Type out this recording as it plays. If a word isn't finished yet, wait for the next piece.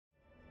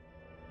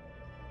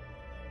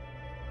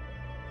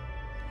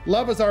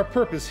Love is our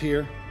purpose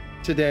here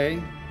today.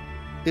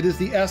 It is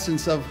the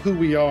essence of who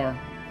we are.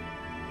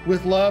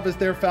 With love as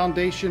their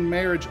foundation,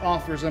 marriage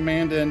offers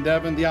Amanda and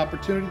Devin the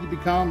opportunity to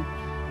become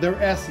their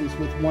essence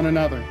with one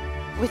another.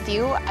 With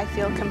you, I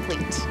feel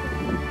complete.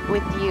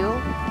 With you,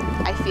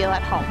 I feel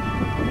at home.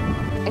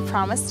 I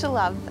promise to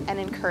love and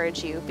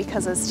encourage you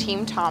because as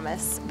Team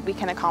Thomas, we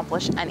can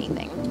accomplish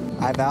anything.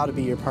 I vow to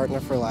be your partner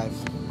for life,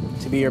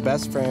 to be your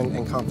best friend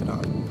and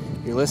confidant,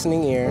 your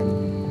listening ear,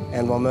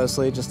 and well,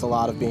 mostly just a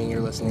lot of being your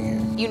listening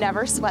ear. You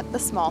never sweat the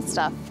small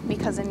stuff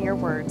because in your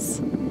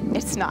words,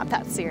 it's not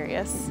that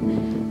serious.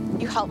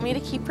 You help me to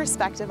keep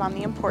perspective on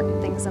the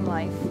important things in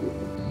life.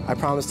 I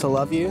promise to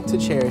love you, to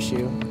cherish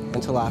you,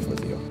 and to laugh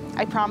with you.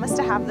 I promise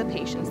to have the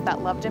patience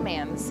that love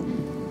demands,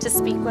 to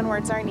speak when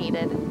words are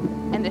needed,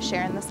 and to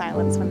share in the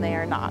silence when they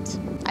are not.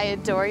 I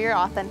adore your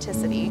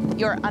authenticity.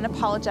 You are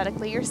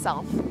unapologetically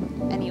yourself,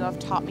 and you have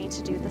taught me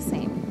to do the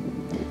same.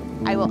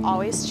 I will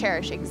always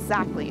cherish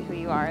exactly who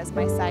you are as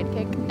my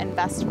sidekick and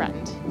best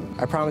friend.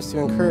 I promise to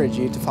encourage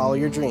you to follow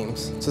your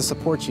dreams, to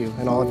support you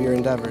in all of your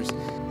endeavors,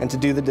 and to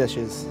do the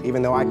dishes,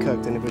 even though I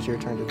cooked and it was your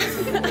turn to do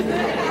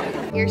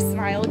it. Your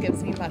smile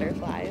gives me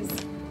butterflies.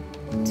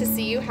 To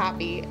see you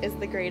happy is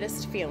the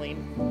greatest feeling,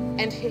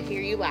 and to hear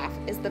you laugh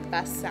is the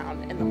best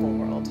sound in the whole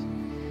world.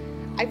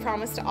 I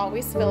promise to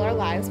always fill our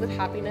lives with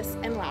happiness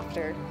and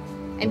laughter,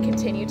 and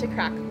continue to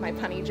crack my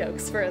punny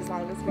jokes for as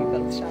long as we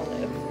both shall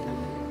live.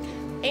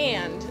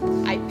 And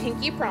I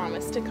pinky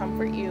promise to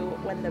comfort you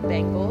when the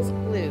Bengals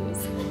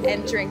lose,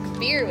 and drink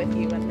beer with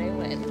you when they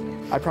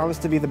win. I promise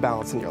to be the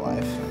balance in your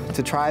life,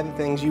 to try the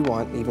things you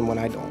want even when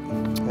I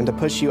don't, and to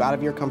push you out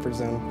of your comfort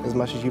zone as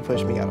much as you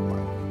push me out of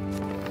mine.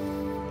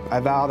 I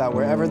vow that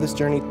wherever this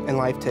journey in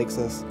life takes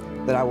us,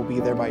 that I will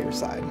be there by your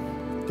side,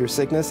 through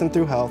sickness and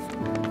through health,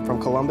 from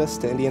Columbus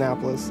to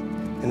Indianapolis,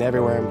 and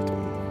everywhere in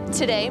between.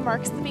 Today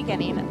marks the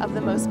beginning of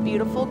the most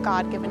beautiful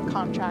God-given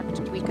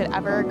contract we could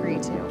ever agree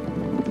to.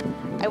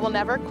 I will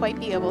never quite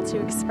be able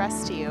to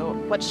express to you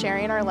what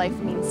sharing our life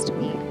means to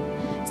me,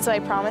 so I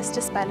promise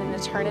to spend an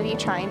eternity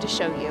trying to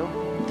show you.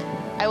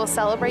 I will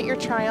celebrate your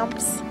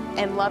triumphs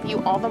and love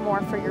you all the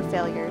more for your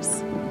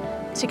failures.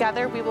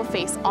 Together, we will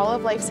face all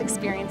of life's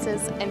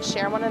experiences and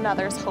share one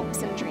another's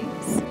hopes and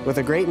dreams. With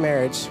a great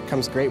marriage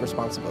comes great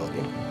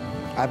responsibility.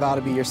 I vow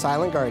to be your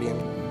silent guardian,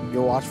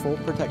 your watchful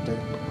protector,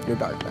 your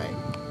dark night.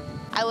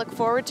 I look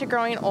forward to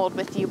growing old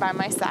with you by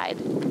my side.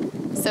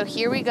 So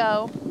here we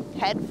go,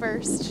 head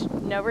first,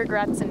 no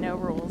regrets and no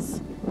rules.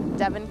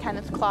 Devin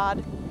Kenneth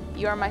Claude,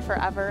 you are my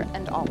forever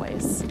and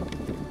always.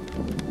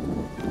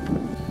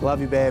 Love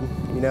you, babe.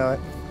 You know it.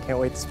 Can't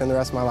wait to spend the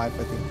rest of my life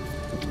with you.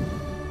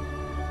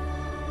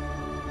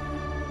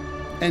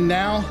 And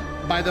now,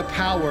 by the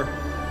power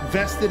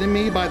vested in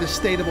me by the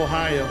state of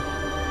Ohio,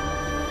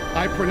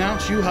 I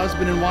pronounce you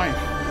husband and wife.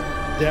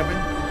 Devin,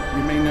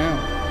 you may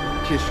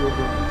now kiss your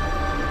bride.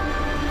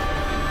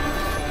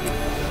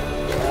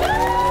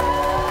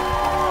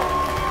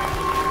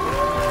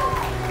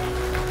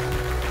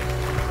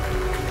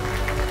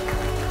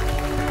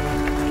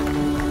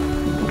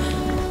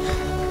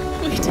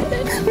 We did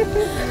it.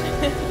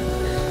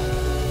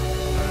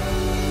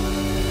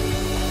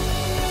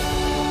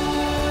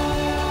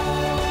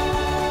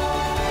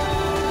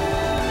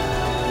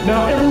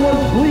 Now, everyone,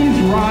 please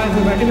rise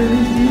as I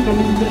introduce you to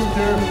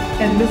Mr.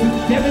 and Mrs.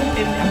 Devin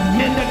and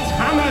Amanda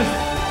Thomas.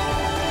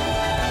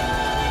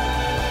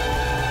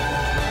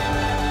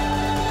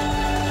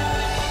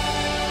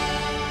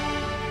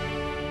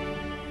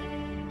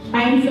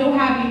 I am so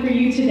happy for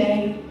you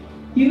today.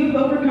 You have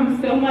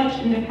overcome so much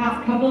in the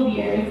past couple of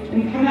years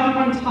and come out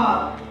on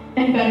top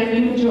and better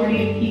than the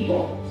majority of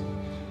people.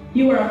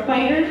 You are a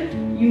fighter,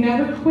 you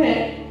never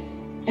quit,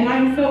 and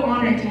I'm so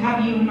honored to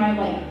have you in my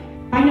life.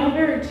 I know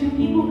there are two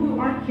people who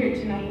aren't here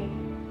tonight,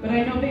 but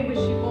I know they wish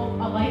you both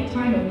a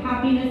lifetime of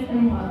happiness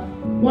and love.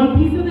 One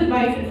piece of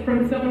advice is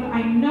from someone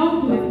I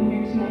know who isn't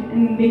here tonight,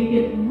 and they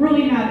get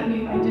really mad at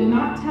me if I did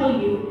not tell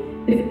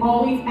you, is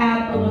always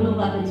add a little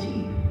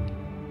levity.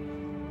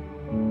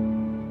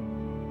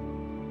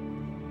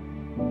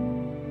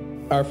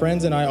 Our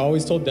friends and I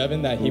always told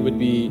Devin that he would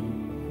be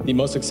the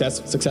most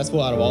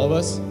successful out of all of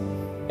us,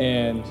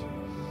 and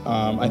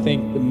I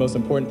think the most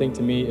important thing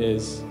to me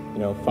is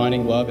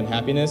finding love and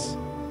happiness,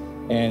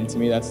 and to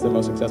me that's the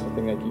most successful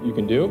thing that you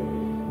can do,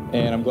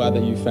 and I'm glad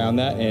that you found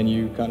that and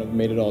you kind of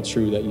made it all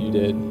true that you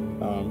did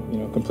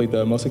complete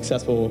the most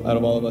successful out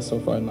of all of us so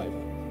far in life.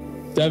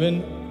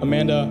 Devin,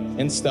 Amanda,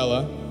 and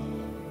Stella,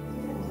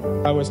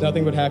 I wish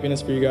nothing but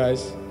happiness for you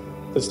guys,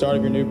 the start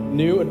of your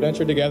new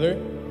adventure together,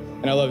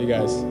 and I love you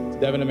guys.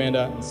 Devin,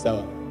 Amanda, and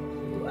Stella.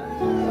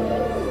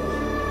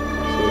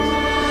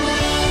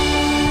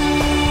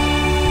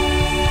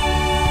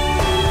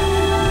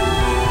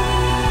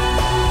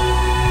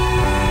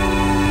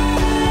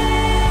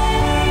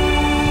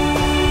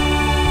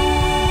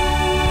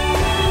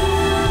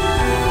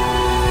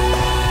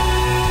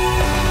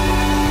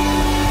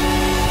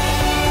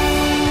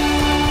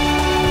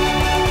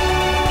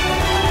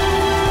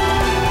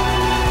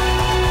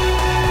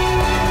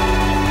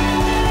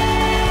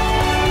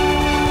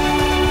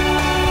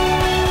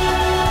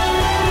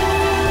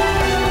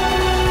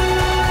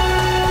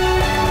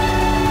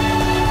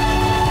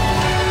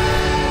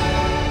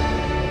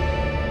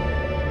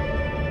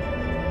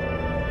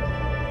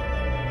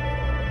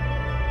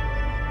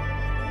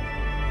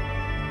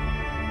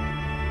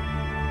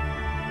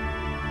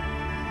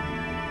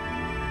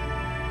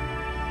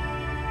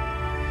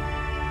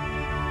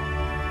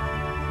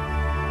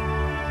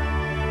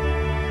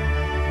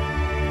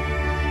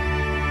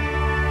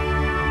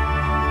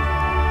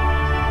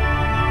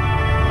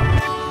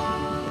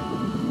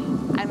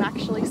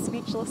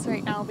 speechless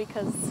right now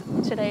because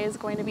today is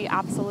going to be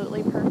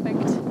absolutely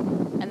perfect,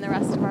 and the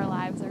rest of our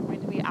lives are going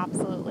to be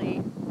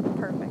absolutely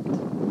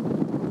perfect.